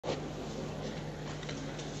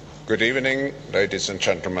Good evening, ladies and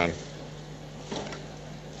gentlemen.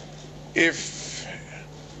 If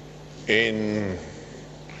in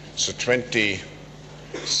the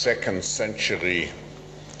 22nd century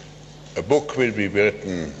a book will be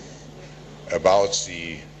written about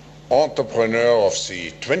the entrepreneur of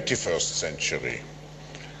the 21st century,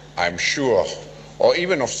 I'm sure, or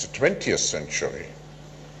even of the 20th century,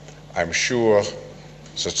 I'm sure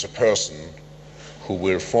that the person who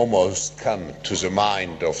will foremost come to the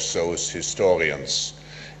mind of those historians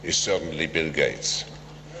is certainly Bill Gates.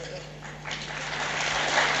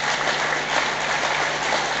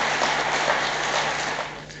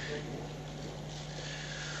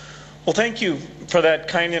 Well, thank you for that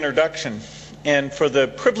kind introduction and for the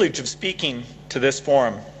privilege of speaking to this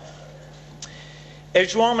forum.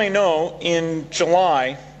 As you all may know, in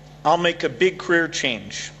July, I'll make a big career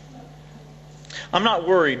change. I'm not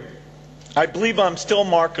worried. I believe I'm still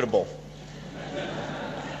marketable.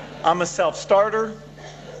 I'm a self-starter.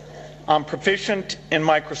 I'm proficient in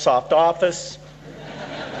Microsoft Office.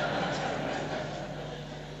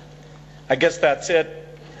 I guess that's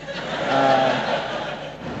it.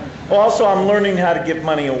 Also, I'm learning how to give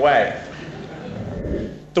money away.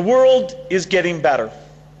 The world is getting better,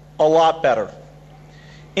 a lot better.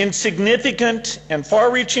 In significant and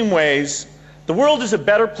far-reaching ways, the world is a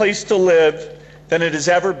better place to live than it has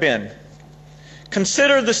ever been.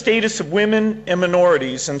 Consider the status of women and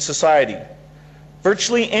minorities in society,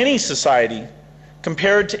 virtually any society,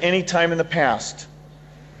 compared to any time in the past.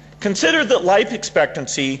 Consider that life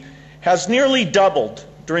expectancy has nearly doubled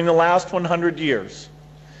during the last 100 years.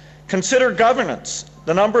 Consider governance,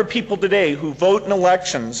 the number of people today who vote in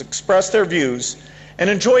elections, express their views, and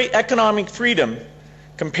enjoy economic freedom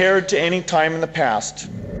compared to any time in the past.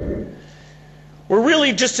 We're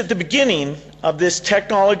really just at the beginning of this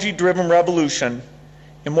technology-driven revolution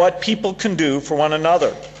in what people can do for one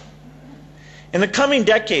another. In the coming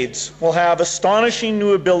decades, we'll have astonishing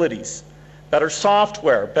new abilities, better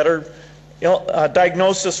software, better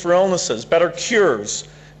diagnosis for illnesses, better cures,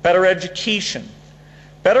 better education,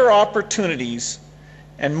 better opportunities,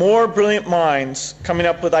 and more brilliant minds coming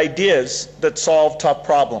up with ideas that solve tough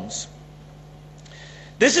problems.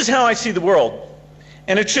 This is how I see the world,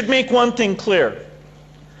 and it should make one thing clear.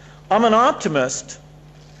 I'm an optimist,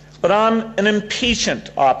 but I'm an impatient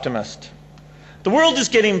optimist. The world is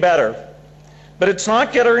getting better, but it's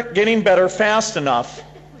not getting better fast enough,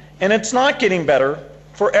 and it's not getting better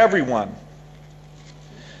for everyone.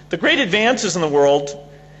 The great advances in the world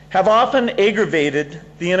have often aggravated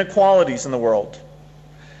the inequalities in the world.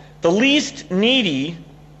 The least needy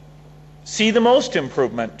see the most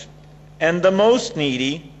improvement, and the most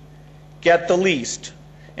needy get the least.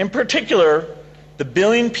 In particular, the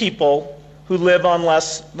billion people who live on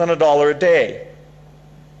less than $1 a day.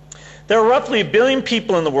 There are roughly 1 billion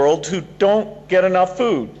people in the world who don't get enough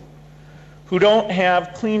food, who don't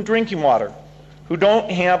have clean drinking water, who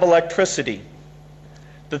don't have electricity,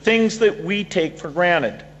 the things that we take for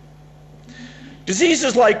granted.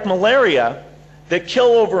 Diseases like malaria that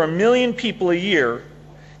kill over 1 million people a year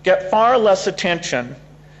get far less attention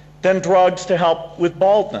than drugs to help with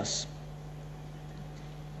baldness.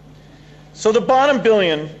 So the bottom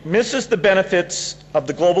billion misses the benefits of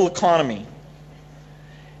the global economy,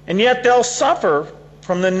 and yet they'll suffer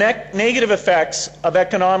from the negative effects of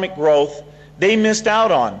economic growth they missed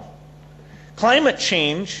out on. Climate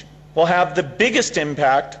change will have the biggest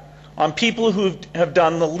impact on people who have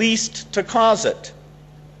done the least to cause it.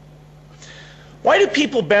 Why do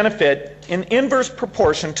people benefit in inverse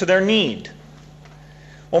proportion to their need?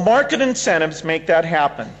 Well, market incentives make that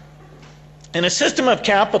happen. In a system of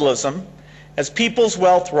capitalism, as people's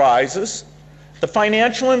wealth rises, the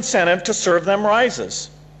financial incentive to serve them rises.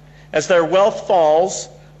 As their wealth falls,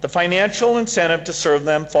 the financial incentive to serve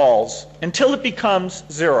them falls, until it becomes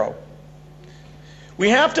zero. We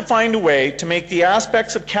have to find a way to make the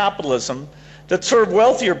aspects of capitalism that serve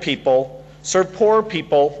wealthier people serve poorer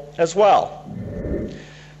people as well.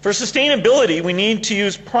 For sustainability, we need to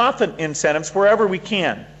use profit incentives wherever we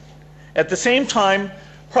can. At the same time,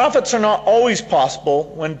 profits are not always possible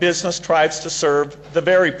when business tries to serve the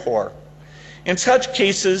very poor. In such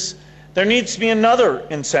cases, there needs to be another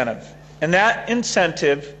incentive, and that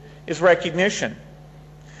incentive is recognition.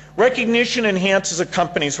 Recognition enhances a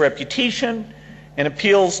company's reputation and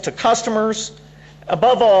appeals to customers.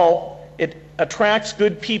 Above all, it attracts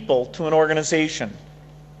good people to an organization.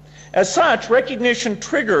 As such, recognition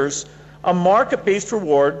triggers a market-based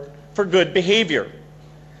reward for good behavior.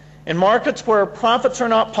 In markets where profits are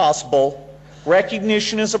not possible,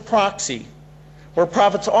 recognition is a proxy. Where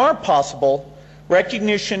profits are possible,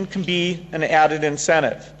 recognition can be an added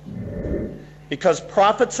incentive. because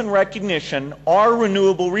profits and recognition are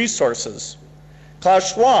renewable resources.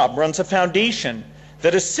 Klaus Schwab runs a foundation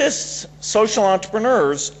that assists social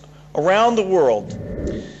entrepreneurs around the world.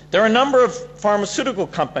 There are a number of pharmaceutical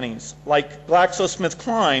companies like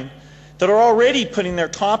GlaxoSmithKline that are already putting their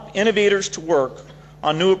top innovators to work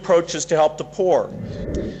on new approaches to help the poor.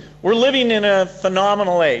 We're living in a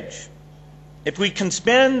phenomenal age. If we can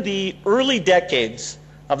spend the early decades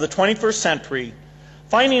of the 21st century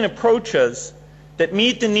finding approaches that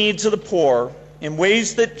meet the needs of the poor in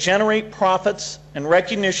ways that generate profits and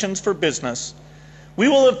recognitions for business, we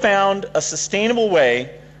will have found a sustainable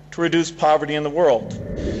way to reduce poverty in the world.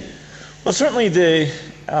 Well, certainly the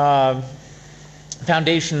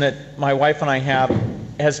foundation that my wife and I have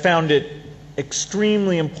has found it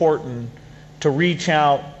extremely important to reach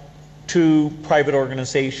out to private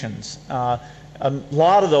organizations. A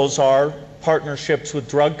lot of those are partnerships with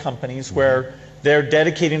drug companies where they're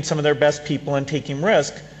dedicating some of their best people and taking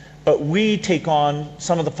risk, but we take on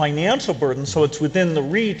some of the financial burden, so it's within the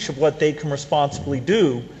reach of what they can responsibly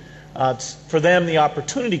do. For them, the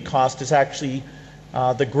opportunity cost is actually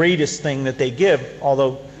the greatest thing that they give,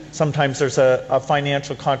 although sometimes there's a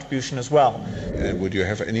financial contribution as well. Would you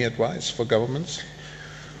have any advice for governments?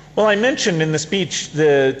 Well, I mentioned in the speech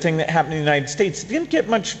the thing that happened in the United States. It didn't get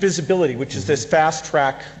much visibility, which is this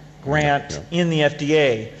fast-track grant in the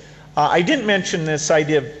FDA. I didn't mention this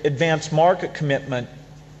idea of advanced market commitment,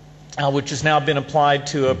 which has now been applied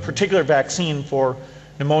to a particular vaccine for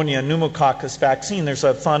pneumonia, pneumococcus vaccine. There's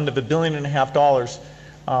a fund of $1.5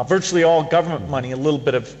 billion, virtually all government money, a little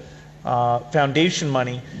bit of foundation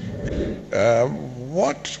money.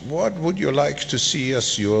 What would you like to see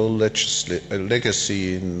as your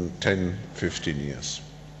legacy in 10, 15 years?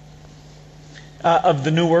 Of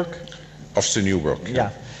the new work? Of the new work,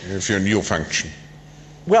 yeah. Of your new function.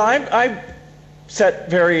 Well, I set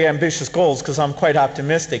very ambitious goals because I'm quite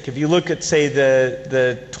optimistic. If you look at, say,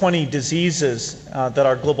 the 20 diseases that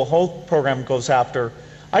our global health program goes after,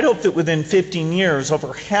 I'd hope that within 15 years,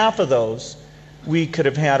 over half of those, we could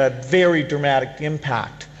have had a very dramatic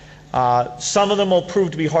impact. Some of them will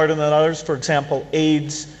prove to be harder than others. For example,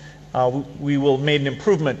 AIDS, we will have made an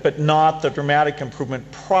improvement, but not the dramatic improvement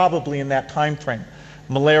probably in that time frame.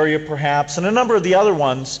 Malaria, perhaps, and a number of the other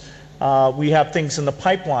ones, we have things in the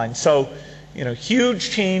pipeline. So, you know, huge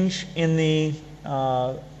change in the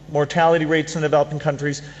mortality rates in developing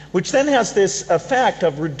countries, which then has this effect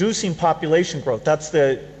of reducing population growth. That's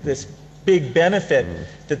this big benefit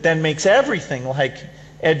that then makes everything like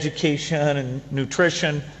education and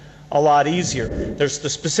nutrition a lot easier. There's the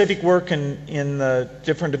specific work in the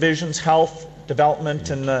different divisions, health, development,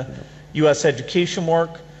 and the U.S. education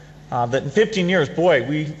work, that in 15 years, boy,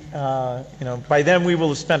 we, you know, by then we will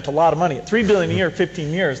have spent a lot of money. At $3 billion a year,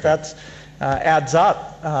 15 years, that's adds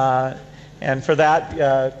up. And for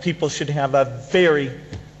that, people should have a very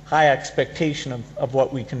high expectation of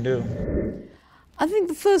what we can do. I think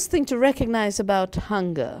the first thing to recognize about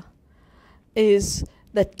hunger is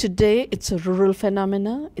that today it's a rural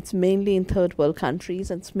phenomena. It's mainly in third world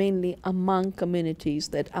countries, and it's mainly among communities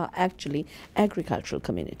that are actually agricultural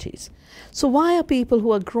communities. So why are people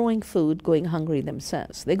who are growing food going hungry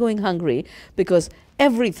themselves? They're going hungry because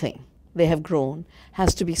everything they have grown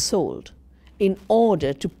has to be sold in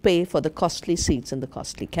order to pay for the costly seeds and the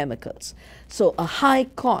costly chemicals. So a high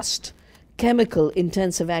cost chemical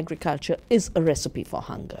intensive agriculture is a recipe for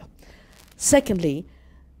hunger. Secondly,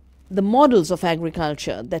 the models of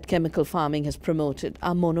agriculture that chemical farming has promoted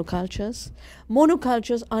are monocultures.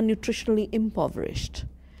 Monocultures are nutritionally impoverished.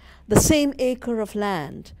 The same acre of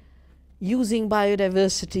land, using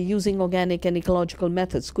biodiversity, using organic and ecological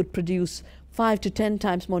methods, could produce 5 to 10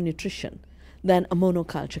 times more nutrition than a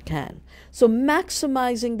monoculture can. So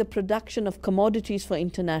maximizing the production of commodities for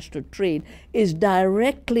international trade is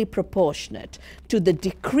directly proportionate to the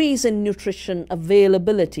decrease in nutrition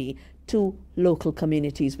availability to local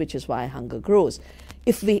communities, which is why hunger grows.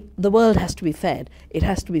 If the world has to be fed, it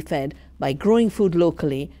has to be fed by growing food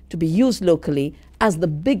locally, to be used locally as the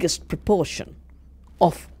biggest proportion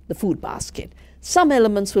of the food basket. Some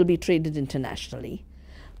elements will be traded internationally,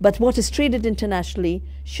 but what is traded internationally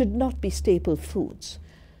should not be staple foods.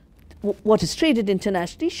 What is traded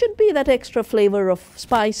internationally should be that extra flavor of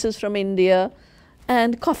spices from India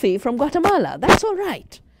and coffee from Guatemala. That's all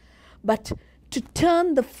right. But to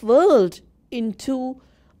turn the world into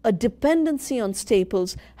a dependency on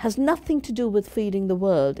staples has nothing to do with feeding the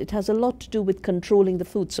world. It has a lot to do with controlling the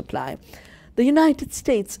food supply. The United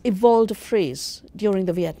States evolved a phrase during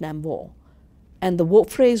the Vietnam War, and the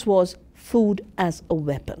phrase was food as a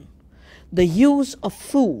weapon. The use of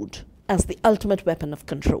food as the ultimate weapon of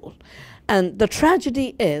control. And the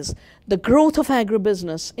tragedy is the growth of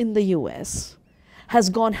agribusiness in the US has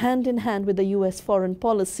gone hand in hand with the US foreign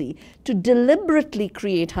policy to deliberately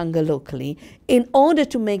create hunger locally in order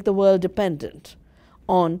to make the world dependent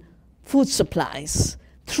on food supplies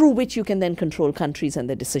through which you can then control countries and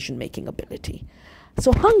their decision-making ability.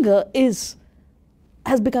 So hunger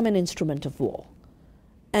has become an instrument of war.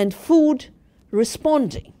 And food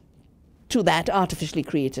responding to that artificially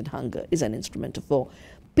created hunger is an instrument of war.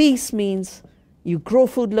 Peace means you grow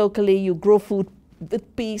food locally, you grow food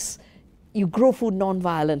with peace, you grow food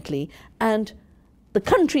non-violently, and the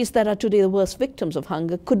countries that are today the worst victims of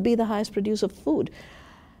hunger could be the highest producer of food.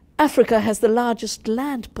 Africa has the largest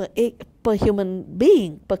land per human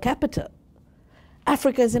being, per capita.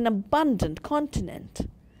 Africa is an abundant continent,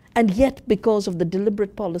 and yet because of the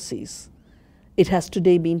deliberate policies, it has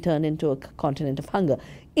today been turned into a continent of hunger.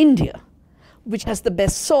 India, which has the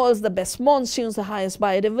best soils, the best monsoons, the highest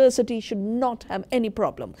biodiversity, should not have any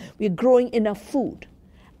problem. We are growing enough food,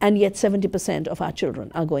 and yet 70% of our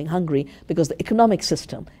children are going hungry because the economic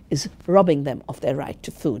system is robbing them of their right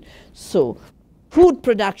to food. So food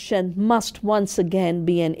production must once again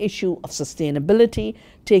be an issue of sustainability,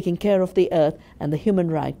 taking care of the earth, and the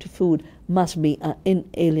human right to food must be an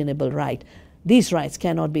inalienable right. These rights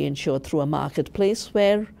cannot be ensured through a marketplace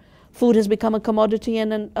where food has become a commodity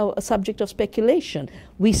and a subject of speculation.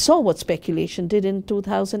 We saw what speculation did in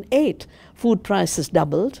 2008. Food prices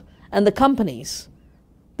doubled, and the companies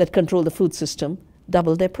that control the food system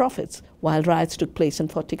doubled their profits, while riots took place in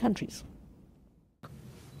 40 countries.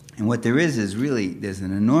 And what there is really, there's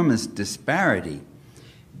an enormous disparity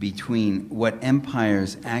between what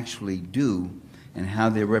empires actually do and how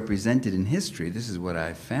they're represented in history. This is what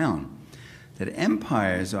I've found, that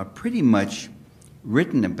empires are pretty much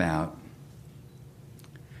written about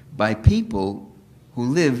by people who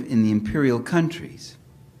live in the imperial countries.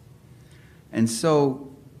 And so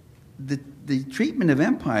the treatment of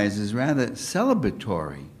empires is rather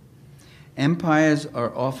celebratory. Empires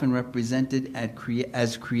are often represented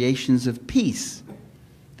as creations of peace.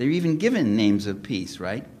 They're even given names of peace,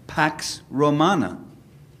 right? Pax Romana,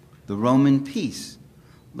 the Roman peace.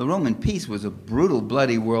 The Roman peace was a brutal,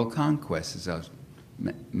 bloody world conquest, as I'll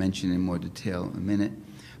mention in more detail in a minute.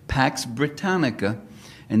 Pax Britannica,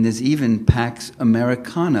 and there's even Pax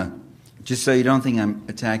Americana. Just so you don't think I'm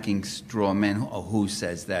attacking straw men. Oh, who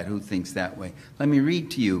says that? Who thinks that way? Let me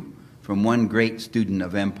read to you from one great student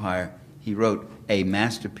of empire. He wrote a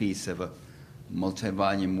masterpiece of a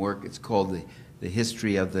multi-volume work. It's called The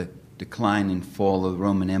History of the Decline and Fall of the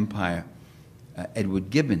Roman Empire,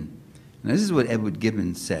 Edward Gibbon. Now, this is what Edward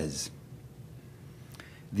Gibbon says.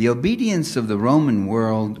 The obedience of the Roman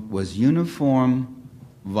world was uniform,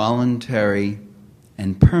 voluntary,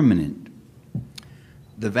 and permanent.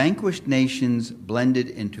 The vanquished nations blended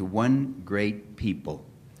into one great people.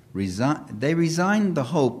 They resigned the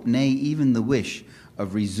hope, nay, even the wish,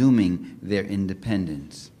 of resuming their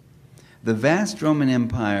independence. The vast Roman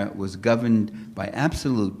Empire was governed by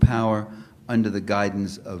absolute power under the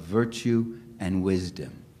guidance of virtue and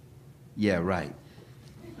wisdom. Yeah, right.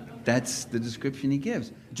 That's the description he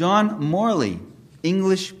gives. John Morley,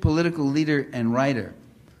 English political leader and writer,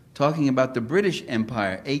 talking about the British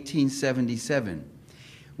Empire, 1877.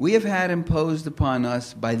 We have had imposed upon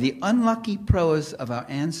us by the unlucky prowess of our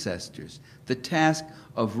ancestors the task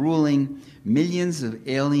of ruling millions of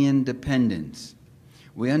alien dependents.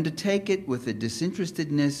 We undertake it with a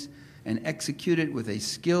disinterestedness and execute it with a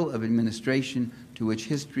skill of administration to which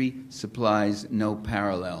history supplies no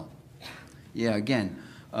parallel. Yeah, again,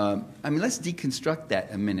 let's deconstruct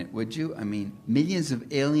that a minute, would you? I mean, millions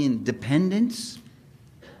of alien dependents?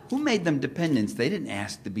 Who made them dependents? They didn't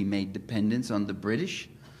ask to be made dependents on the British.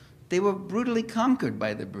 They were brutally conquered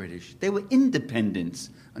by the British. They were independents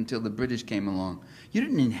until the British came along. You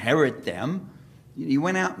didn't inherit them. You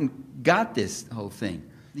went out and got this whole thing.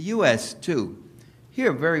 The U.S., too.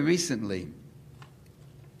 Here, very recently,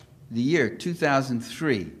 the year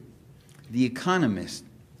 2003, The Economist,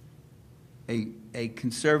 a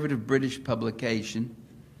conservative British publication,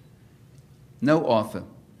 no author.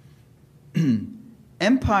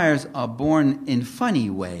 Empires are born in funny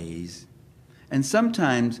ways, and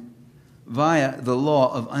sometimes via the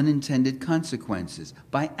law of unintended consequences,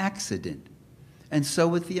 by accident. And so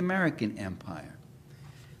with the American empire.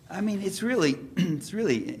 I mean, it's really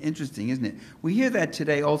interesting, isn't it? We hear that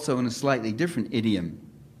today also in a slightly different idiom.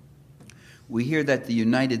 We hear that the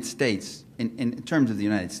United States, in terms of the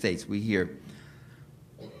United States, we hear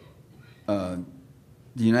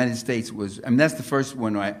the United States was, I mean, that's the first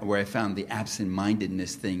one where I found the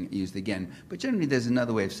absent-mindedness thing used again. But generally, there's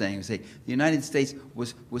another way of saying it. Say, the United States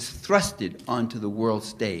was thrusted onto the world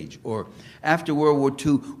stage. Or after World War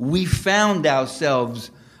II, we found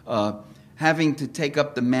ourselves having to take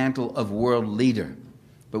up the mantle of world leader.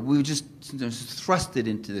 But we were just thrusted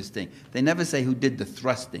into this thing. They never say who did the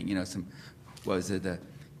thrusting. You know, the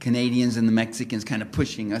Canadians and the Mexicans kind of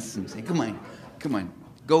pushing us and saying, come on.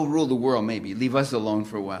 Go rule the world, maybe. Leave us alone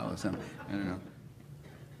for a while or something. I don't know.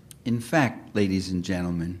 In fact, ladies and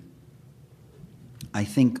gentlemen, I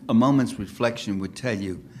think a moment's reflection would tell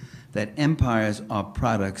you that empires are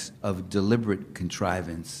products of deliberate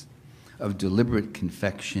contrivance, of deliberate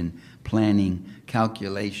confection, planning,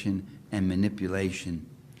 calculation, and manipulation.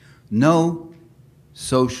 No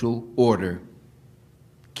social order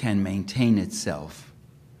can maintain itself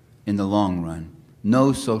in the long run.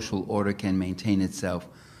 No social order can maintain itself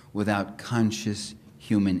without conscious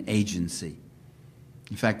human agency.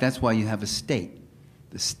 In fact, that's why you have a state.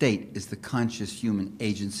 The state is the conscious human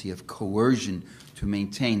agency of coercion to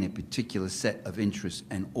maintain a particular set of interests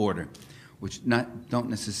and order, which don't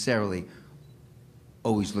necessarily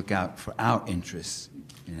always look out for our interests,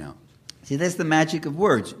 you know. See, that's the magic of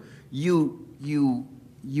words. You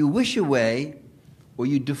wish away, or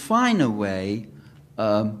you define away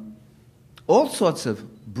all sorts of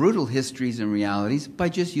brutal histories and realities by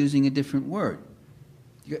just using a different word.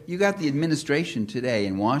 You got the administration today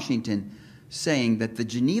in Washington saying that the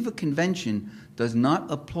Geneva Convention does not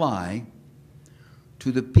apply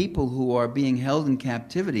to the people who are being held in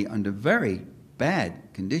captivity under very bad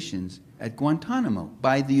conditions at Guantanamo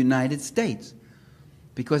by the United States,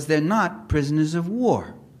 because they're not prisoners of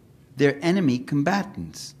war. They're enemy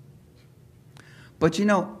combatants. But you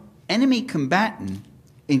know, enemy combatant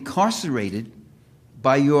incarcerated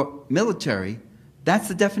by your military, that's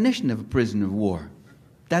the definition of a prisoner of war.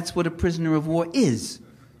 That's what a prisoner of war is.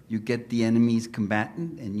 You get the enemy's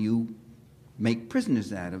combatant and you make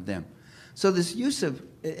prisoners out of them. So this use of,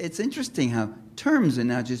 it's interesting how terms are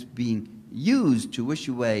now just being used to wish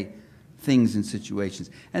away things and situations.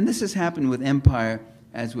 And this has happened with empire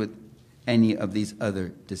as with any of these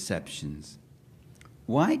other deceptions.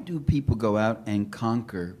 Why do people go out and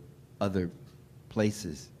conquer other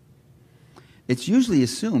places? It's usually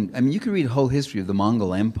assumed, I mean, you can read a whole history of the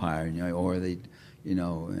Mongol Empire, you know, or they, you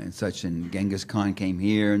know, and such, and Genghis Khan came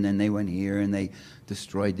here, and then they went here, and they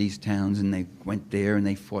destroyed these towns, and they went there, and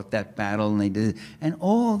they fought that battle, and they did, and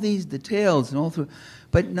all these details, and all through,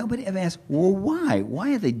 but nobody ever asked, well, why?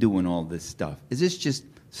 Why are they doing all this stuff? Is this just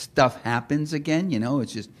stuff happens again, you know,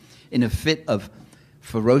 it's just in a fit of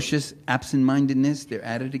ferocious absent-mindedness, they're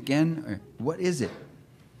at it again, or what is it?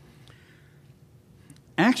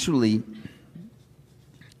 Actually,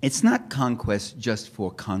 it's not conquest just for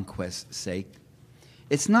conquest's sake.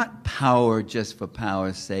 It's not power just for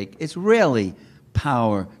power's sake. It's rarely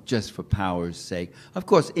power just for power's sake. Of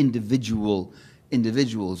course, individuals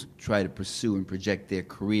try to pursue and project their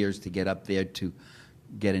careers to get up there to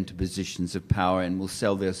get into positions of power and will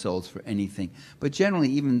sell their souls for anything. But generally,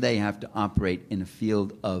 even they have to operate in a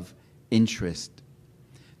field of interest.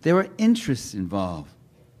 There are interests involved.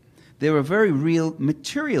 There are very real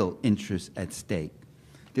material interests at stake.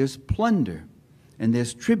 There's plunder, and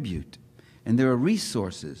there's tribute, and there are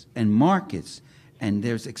resources and markets, and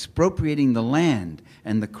there's expropriating the land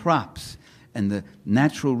and the crops and the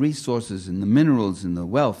natural resources and the minerals and the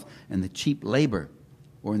wealth and the cheap labor,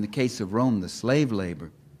 or in the case of Rome, the slave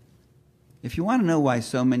labor. If you want to know why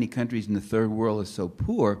so many countries in the third world are so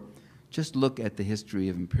poor, just look at the history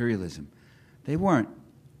of imperialism. They weren't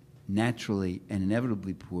naturally and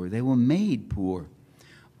inevitably poor. They were made poor.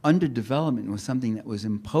 Underdevelopment was something that was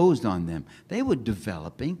imposed on them. They were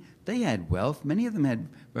developing. They had wealth. Many of them had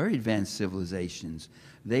very advanced civilizations.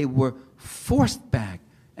 They were forced back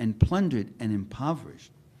and plundered and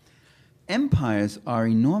impoverished. Empires are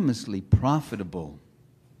enormously profitable,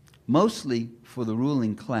 mostly for the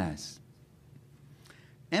ruling class.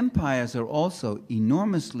 Empires are also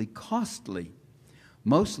enormously costly,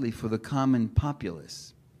 mostly for the common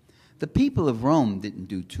populace. The people of Rome didn't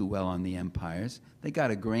do too well on the empires. They got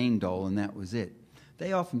a grain dole, and that was it.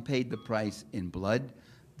 They often paid the price in blood.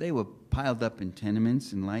 They were piled up in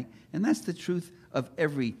tenements and like, and that's the truth of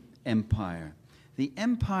every empire. The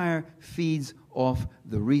empire feeds off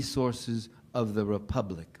the resources of the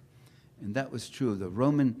republic. And that was true of the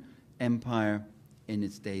Roman Empire in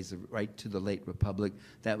its days, right to the late republic.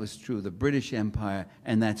 That was true of the British Empire,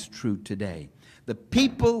 and that's true today. The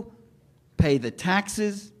people pay the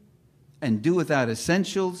taxes and do without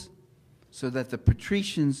essentials so that the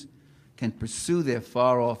patricians can pursue their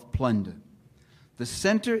far-off plunder. The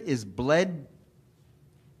center is bled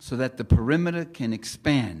so that the perimeter can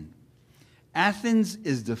expand. Athens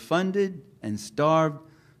is defunded and starved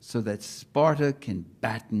so that Sparta can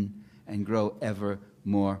batten and grow ever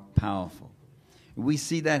more powerful. We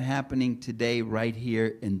see that happening today right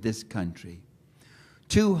here in this country.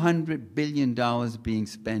 $200 billion being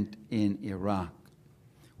spent in Iraq.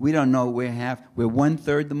 We don't know where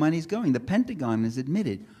one-third the money's going. The Pentagon has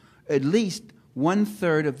admitted at least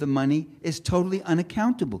one-third of the money is totally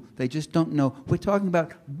unaccountable. They just don't know. We're talking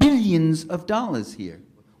about billions of dollars here.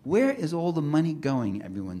 Where is all the money going,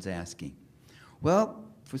 everyone's asking? Well,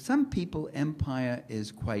 for some people, empire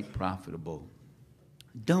is quite profitable.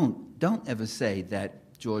 Don't ever say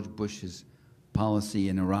that George Bush's policy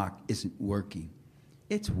in Iraq isn't working.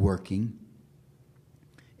 It's working.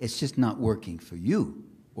 It's just not working for you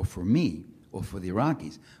or for me or for the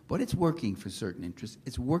Iraqis, but it's working for certain interests.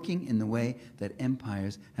 It's working in the way that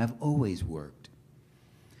empires have always worked.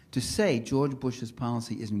 To say George Bush's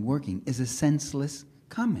policy isn't working is a senseless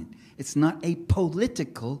comment. It's not a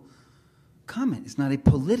political comment. It's not a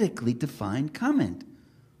politically defined comment.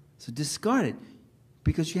 So discard it,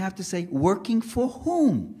 because you have to say working for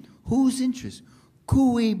whom? Whose interest?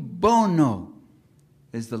 Cui bono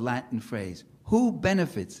is the Latin phrase. Who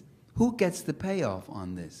benefits? Who gets the payoff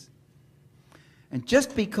on this? And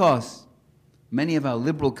just because many of our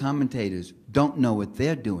liberal commentators don't know what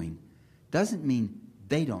they're doing doesn't mean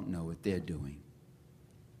they don't know what they're doing.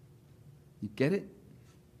 You get it?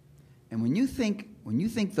 And when you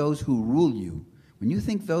think those who rule you, when you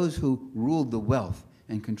think those who rule the wealth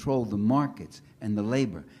and control the markets and the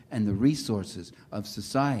labor and the resources of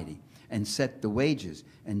society and set the wages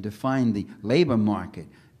and define the labor market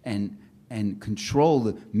and control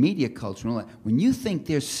the media culture and all that, when you think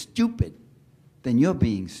they're stupid, then you're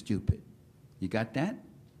being stupid. You got that?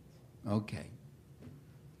 Okay.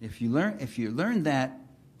 If you learn that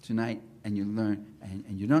tonight, and you learn,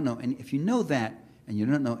 and you don't know, and if you know that and you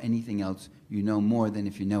don't know anything else, you know more than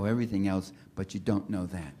if you know everything else, but you don't know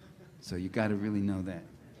that. So you got to really know that.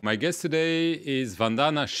 My guest today is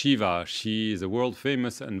Vandana Shiva. She is a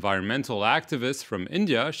world-famous environmental activist from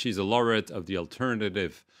India. She's a laureate of the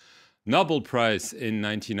Alternative Nobel Prize in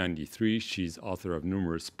 1993. She's author of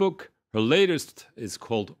numerous books. Her latest is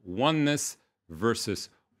called Oneness versus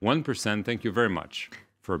 1%. Thank you very much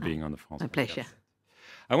for being on the phone. My pleasure.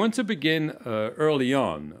 I want to begin early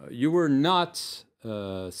on. You were not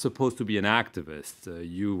supposed to be an activist.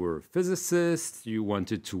 You were a physicist. You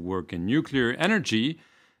wanted to work in nuclear energy.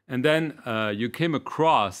 And then you came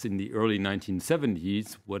across in the early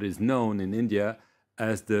 1970s what is known in India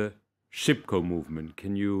as the Shipko movement.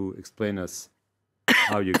 Can you explain us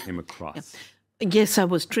how you came across? Yes, I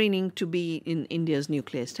was training to be in India's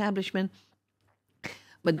nuclear establishment.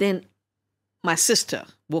 But then my sister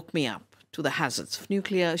woke me up to the hazards of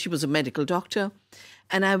nuclear. She was a medical doctor.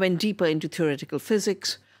 And I went deeper into theoretical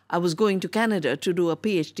physics. I was going to Canada to do a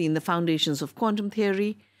PhD in the foundations of quantum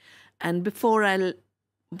theory. And before I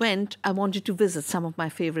went, I wanted to visit some of my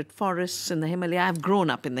favorite forests in the Himalaya. I've grown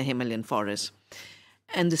up in the Himalayan forest.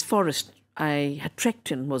 And this forest I had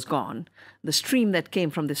trekked in was gone. The stream that came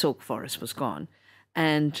from this oak forest was gone.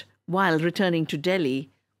 And while returning to Delhi,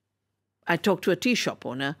 I talked to a tea shop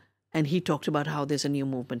owner, and he talked about how there's a new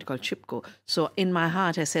movement called Shipko. So in my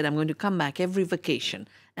heart, I said, I'm going to come back every vacation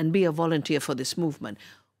and be a volunteer for this movement.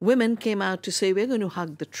 Women came out to say, we're going to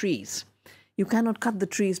hug the trees. You cannot cut the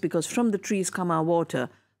trees because from the trees come our water.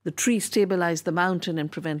 The trees stabilize the mountain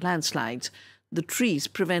and prevent landslides. The trees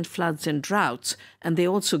prevent floods and droughts, and they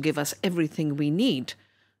also give us everything we need.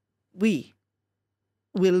 We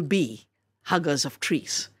will be huggers of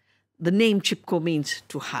trees. The name Chipko means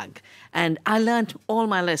to hug. And I learned all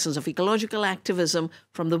my lessons of ecological activism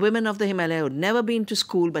from the women of the Himalaya who had never been to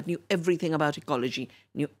school but knew everything about ecology,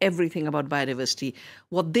 knew everything about biodiversity.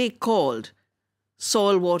 What they called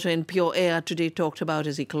soil, water, and pure air today talked about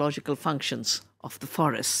as ecological functions of the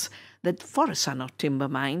forests. That forests are not timber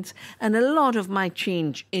mines. And a lot of my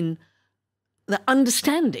change in the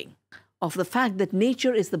understanding of the fact that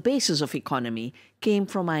nature is the basis of economy came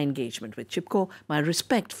from my engagement with Chipko. My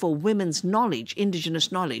respect for women's knowledge,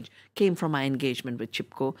 indigenous knowledge, came from my engagement with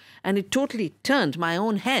Chipko. And it totally turned my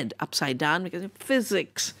own head upside down because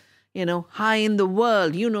physics, high in the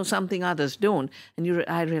world, you know something others don't. And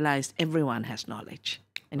I realized everyone has knowledge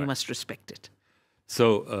and you must respect it.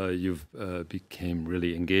 So you've became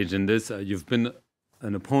really engaged in this. You've been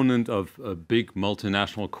an opponent of big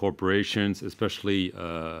multinational corporations, especially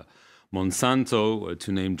Monsanto,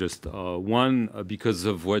 to name just one, because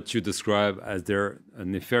of what you describe as their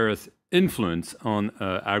nefarious influence on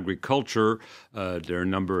agriculture. There are a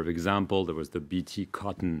number of examples. There was the BT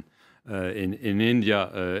cotton in India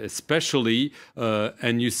especially.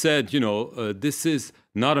 And you said, this is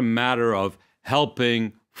not a matter of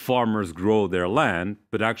helping farmers grow their land,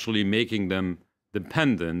 but actually making them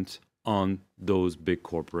dependent on those big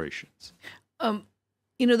corporations.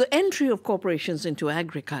 The entry of corporations into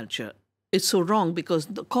agriculture is so wrong because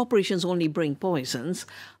the corporations only bring poisons.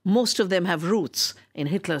 Most of them have roots in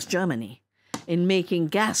Hitler's Germany, in making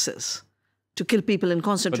gases to kill people in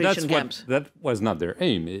concentration camps. That was not their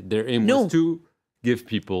aim. Their aim was to give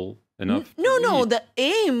people enough. No, the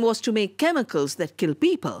aim was to make chemicals that kill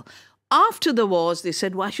people. After the wars, they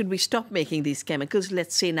said, why should we stop making these chemicals?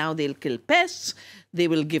 Let's say now they'll kill pests. They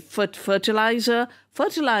will give fertilizer.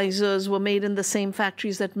 Fertilizers were made in the same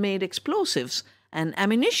factories that made explosives and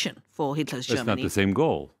ammunition for Hitler's Germany. That's not the same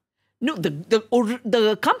goal. No,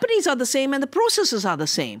 the companies are the same and the processes are the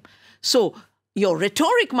same. So your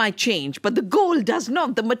rhetoric might change, but the goal does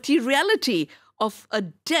not. The materiality of a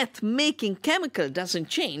death-making chemical doesn't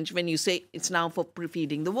change when you say it's now for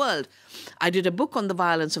feeding the world. I did a book on the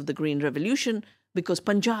violence of the Green Revolution because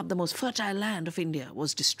Punjab, the most fertile land of India,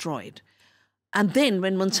 was destroyed. And then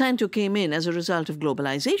when Monsanto came in as a result of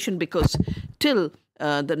globalization, because till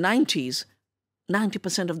the 90s,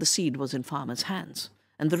 90% of the seed was in farmers' hands,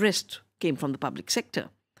 and the rest came from the public sector,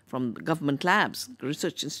 from government labs,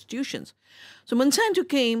 research institutions. So Monsanto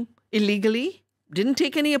came illegally, didn't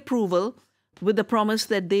take any approval, with the promise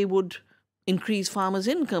that they would increase farmers'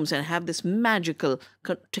 incomes and have this magical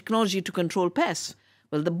technology to control pests.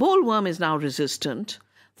 Well, the bollworm is now resistant.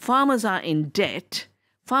 Farmers are in debt.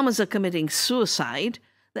 Farmers are committing suicide.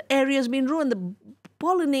 The area has been ruined. The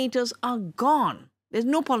pollinators are gone. There's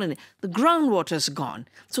no pollination. The groundwater's gone.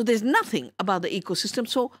 So there's nothing about the ecosystem.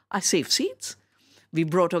 So I save seeds. We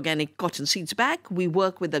brought organic cotton seeds back. We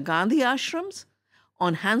work with the Gandhi ashrams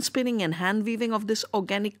on hand spinning and hand weaving of this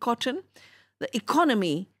organic cotton. The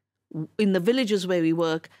economy in the villages where we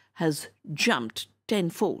work has jumped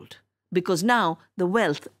tenfold because now the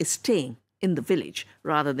wealth is staying in the village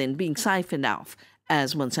rather than being siphoned off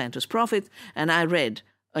as Monsanto's profits. And I read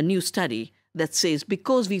a new study that says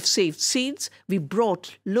because we've saved seeds, we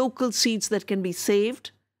brought local seeds that can be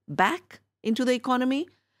saved back into the economy.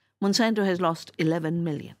 Monsanto has lost 11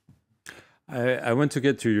 million. I want to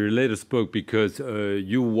get to your latest book because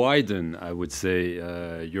you widen, I would say,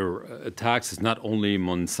 your attacks is not only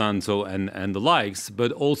Monsanto and the likes,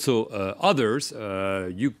 but also others.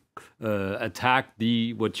 You attack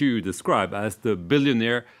what you describe as the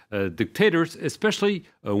billionaire dictators, especially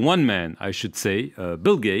one man, I should say,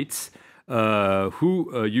 Bill Gates,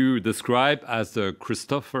 who you describe as the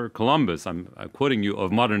Christopher Columbus, I'm quoting you,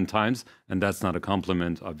 of modern times, and that's not a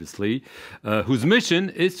compliment, obviously, whose mission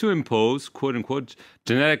is to impose, quote-unquote,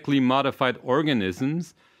 genetically modified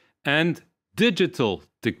organisms and digital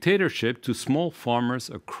dictatorship to small farmers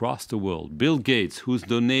across the world. Bill Gates, who's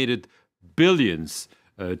donated billions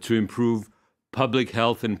to improve public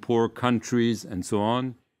health in poor countries and so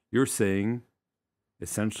on, you're saying,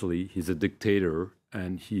 essentially, he's a dictator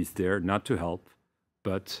and he's there not to help,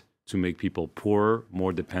 but to make people poorer,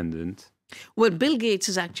 more dependent. Well, Bill Gates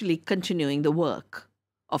is actually continuing the work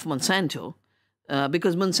of Monsanto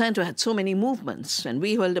because Monsanto had so many movements, and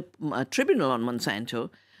we held a tribunal on Monsanto.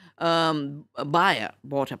 A buyer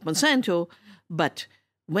bought up Monsanto, but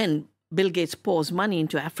when Bill Gates pours money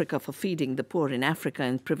into Africa for feeding the poor in Africa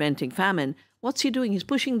and preventing famine, what's he doing? He's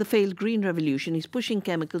pushing the failed green revolution. He's pushing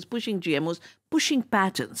chemicals, pushing GMOs, pushing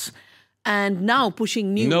patents. And now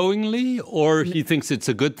pushing new... Knowingly, or he thinks it's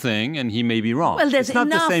a good thing and he may be wrong? Well, it's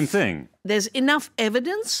not the same thing. There's enough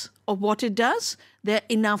evidence of what it does. There are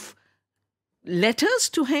enough letters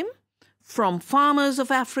to him from farmers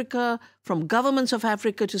of Africa, from governments of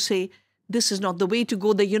Africa to say, this is not the way to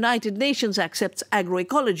go. The United Nations accepts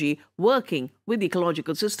agroecology, working with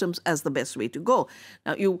ecological systems as the best way to go.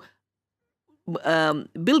 Now,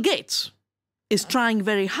 Bill Gates is trying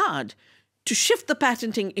very hard to shift the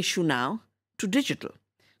patenting issue now to digital.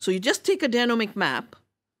 So you just take a genomic map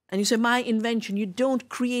and you say, my invention, you don't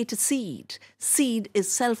create a seed. Seed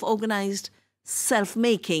is self-organized,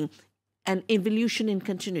 self-making, and evolution in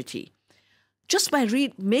continuity. Just by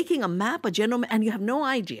making a map, a genome, and you have no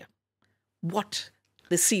idea what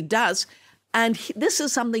the seed does. And this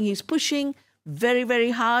is something he's pushing very, very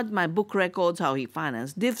hard. My book records how he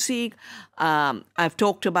financed DivSeek. I've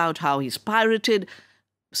talked about how he's pirated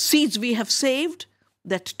seeds we have saved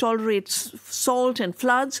that tolerate salt and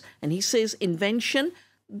floods, and he says invention.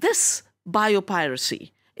 This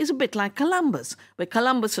biopiracy is a bit like Columbus, where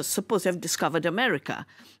Columbus is supposed to have discovered America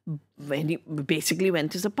when he basically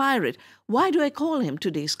went as a pirate. Why do I call him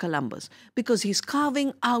today's Columbus? Because he's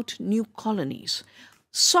carving out new colonies.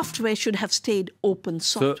 software should have stayed open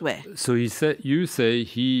software. So you say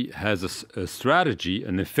he has a strategy,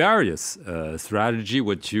 a nefarious strategy,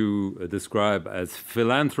 what you describe as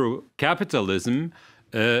philanthrocapitalism,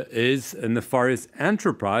 is a nefarious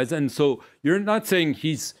enterprise. And so you're not saying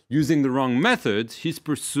he's using the wrong method, he's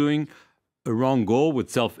pursuing a wrong goal with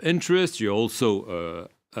self-interest. You also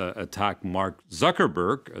attack Mark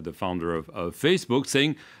Zuckerberg, the founder of Facebook,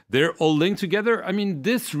 saying they're all linked together. I mean,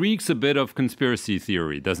 this reeks a bit of conspiracy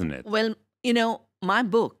theory, doesn't it? Well, you know, my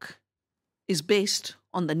book is based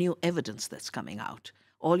on the new evidence that's coming out.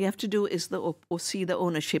 All you have to do is see the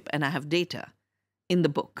ownership, and I have data in the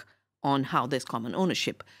book on how there's common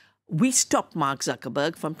ownership. We stopped Mark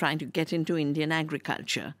Zuckerberg from trying to get into Indian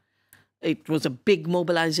agriculture. It was a big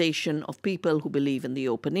mobilization of people who believe in the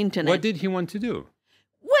open internet. What did he want to do?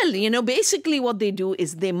 Well, you know, basically what they do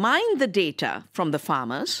is they mine the data from the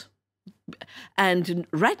farmers. And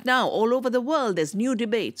right now, all over the world, there's new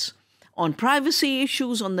debates on privacy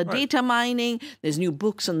issues, on the data mining. There's new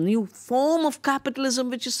books on new form of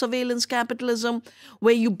capitalism, which is surveillance capitalism,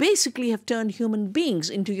 where you basically have turned human beings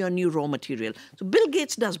into your new raw material. So Bill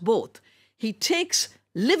Gates does both. He takes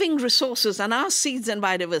living resources and our seeds and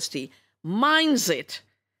biodiversity, mines it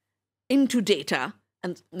into data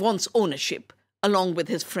and wants ownership along with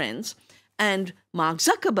his friends. And Mark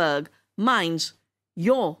Zuckerberg mines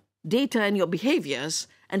your data and your behaviors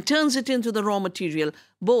and turns it into the raw material,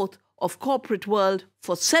 both of corporate world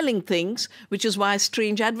for selling things, which is why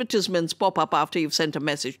strange advertisements pop up after you've sent a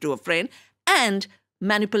message to a friend, and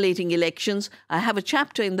manipulating elections. I have a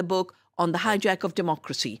chapter in the book on the hijack of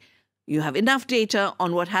democracy. You have enough data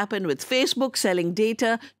on what happened with Facebook selling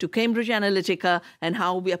data to Cambridge Analytica and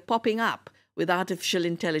how we are popping up with artificial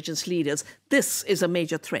intelligence leaders. This is a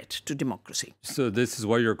major threat to democracy. So this is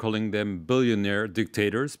why you're calling them billionaire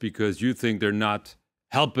dictators, because you think they're not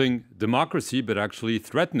helping democracy, but actually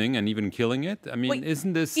threatening and even killing it? I mean,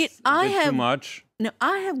 isn't this too much? No,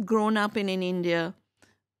 I have grown up in an India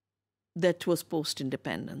that was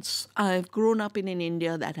post-independence. I've grown up in an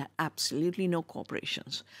India that had absolutely no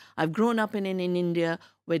corporations. I've grown up in an India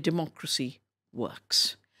where democracy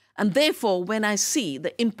works. And therefore, when I see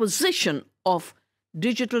the imposition of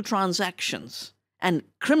digital transactions and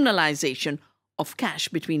criminalization of cash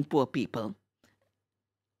between poor people,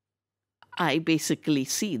 I basically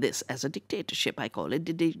see this as a dictatorship. I call it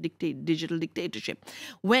digital dictatorship.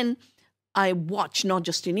 When I watch, not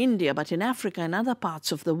just in India, but in Africa and other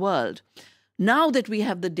parts of the world, now that we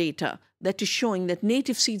have the data that is showing that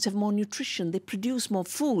native seeds have more nutrition, they produce more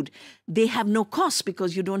food, they have no cost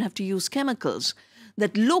because you don't have to use chemicals,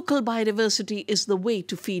 that local biodiversity is the way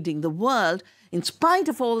to feeding the world, in spite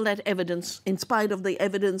of all that evidence, in spite of the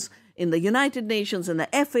evidence in the United Nations, in the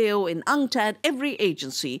FAO, in UNCTAD, every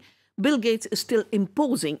agency, Bill Gates is still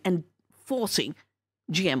imposing and forcing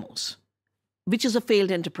GMOs, which is a failed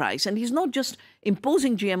enterprise. And he's not just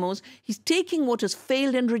imposing GMOs, he's taking what has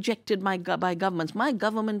failed and rejected by governments. My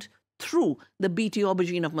government threw the BT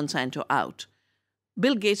aubergine of Monsanto out.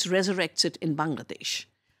 Bill Gates resurrects it in Bangladesh.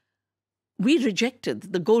 We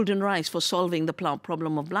rejected the golden rice for solving the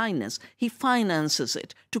problem of blindness. He finances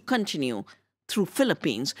it to continue through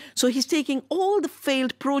Philippines. So he's taking all the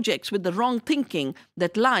failed projects with the wrong thinking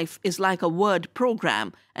that life is like a word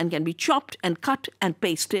program and can be chopped and cut and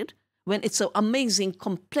pasted, when it's an amazing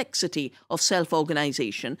complexity of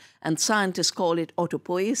self-organization. And scientists call it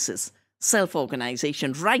autopoiesis,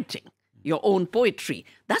 self-organization, writing your own poetry.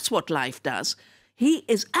 That's what life does. He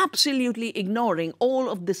is absolutely ignoring all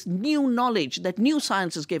of this new knowledge that new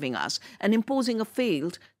science is giving us and imposing a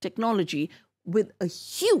failed technology with a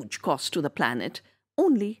huge cost to the planet,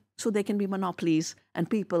 only so there can be monopolies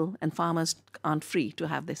and people and farmers aren't free to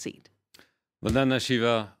have their seed. Vandana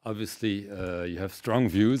Shiva, obviously you have strong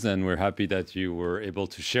views, and we're happy that you were able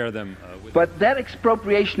to share them with us. But that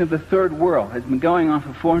expropriation of the third world has been going on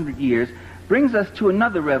for 400 years, brings us to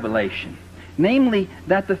another revelation, namely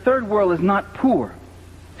that the third world is not poor.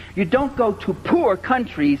 You don't go to poor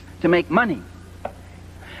countries to make money.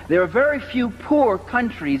 There are very few poor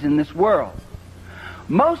countries in this world.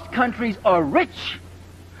 Most countries are rich.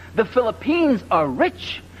 The Philippines are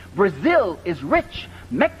rich. Brazil is rich.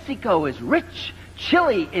 Mexico is rich.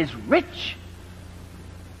 Chile is rich.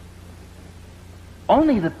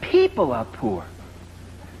 Only the people are poor.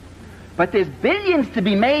 But there's billions to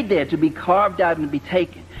be made there, to be carved out and to be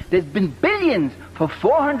taken. There's been billions for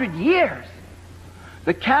 400 years.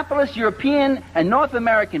 The capitalist European and North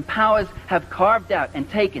American powers have carved out and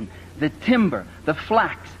taken the timber, the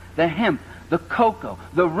flax, the hemp, the cocoa,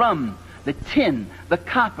 the rum, the tin, the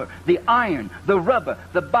copper, the iron, the rubber,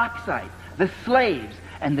 the bauxite, the slaves,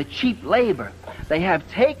 and the cheap labor they have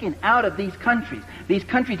taken out of these countries. These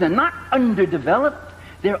countries are not underdeveloped,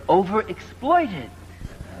 they're overexploited.